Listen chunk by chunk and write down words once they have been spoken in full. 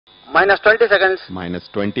Minus 20 seconds. Minus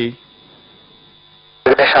 20.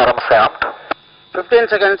 Ignition arms armed. 15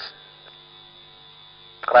 seconds.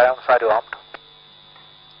 Cryons are you armed?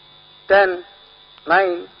 10,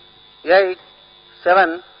 9, 8,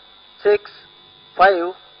 7, 6,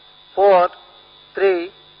 5, 4,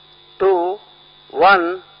 3, 2,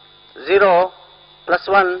 1, 0, plus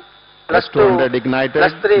 1, plus 2, S200 ignited,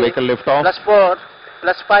 plus 3, vehicle liftoff. plus 4,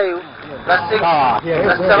 plus 5, plus 6,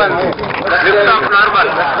 plus 7, plus 8, plus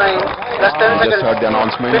 9, plus 10 Just seconds. heard the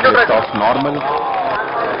announcement, liftoff normal.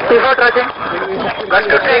 Before tracking, plus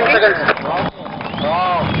 15 seconds,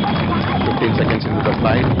 15 seconds into the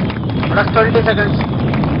flight. plus 20 seconds,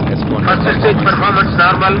 S200 first stage performance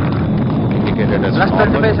normal, indicated as plus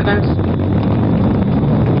normal. 35 seconds,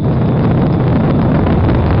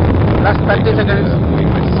 plus 30 seconds, Moving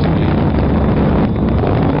resistively.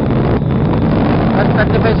 plus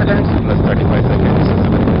 35 seconds, Plus 35 seconds,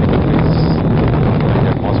 720 degrees.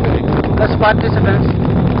 And atmospheric. plus 40 seconds,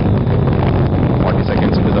 40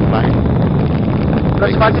 seconds into the flight.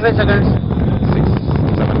 plus 45 seconds,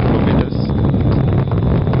 7 kilometers.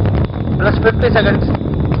 plus 50 seconds,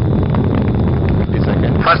 50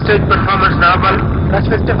 seconds. first stage performance normal, plus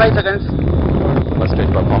 55 seconds, First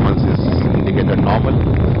stage performance is indicated normal.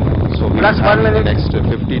 So we Plus will have 1 in the minute. next 50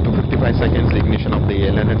 to 55 seconds the ignition of the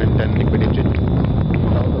L110 liquid engine.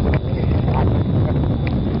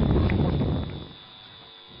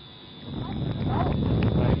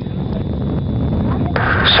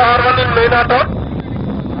 Sharman in main auto.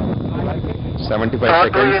 75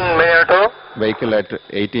 Sharman seconds. in main auto. Vehicle at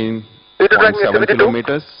Tracking 18.7 activity 2.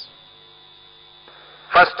 kilometers.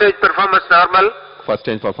 first stage performance normal, First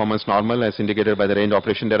stage performance normal as indicated by the range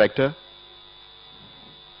operation director.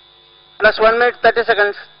 plus 1 minute 30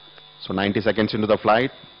 seconds, So 90 seconds into the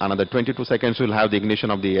flight. Another 22 seconds will have the ignition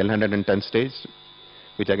of the L110 stage,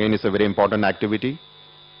 which again is a very important activity.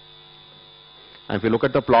 And if you look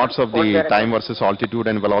at the plots of the time versus altitude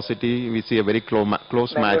and velocity, we see a very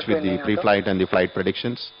close match with the pre-flight and the flight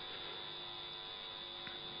predictions.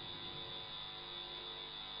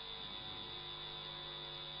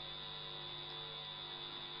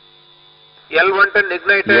 L110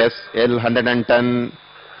 ignited, Yes, L110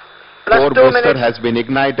 plus core 2 booster minutes, has been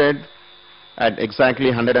ignited at exactly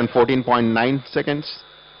 114.9 seconds.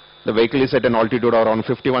 The vehicle is at an altitude of around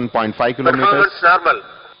 51.5 kilometers. performance normal,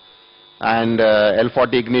 And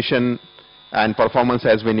L40 ignition and performance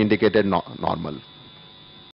has been indicated normal.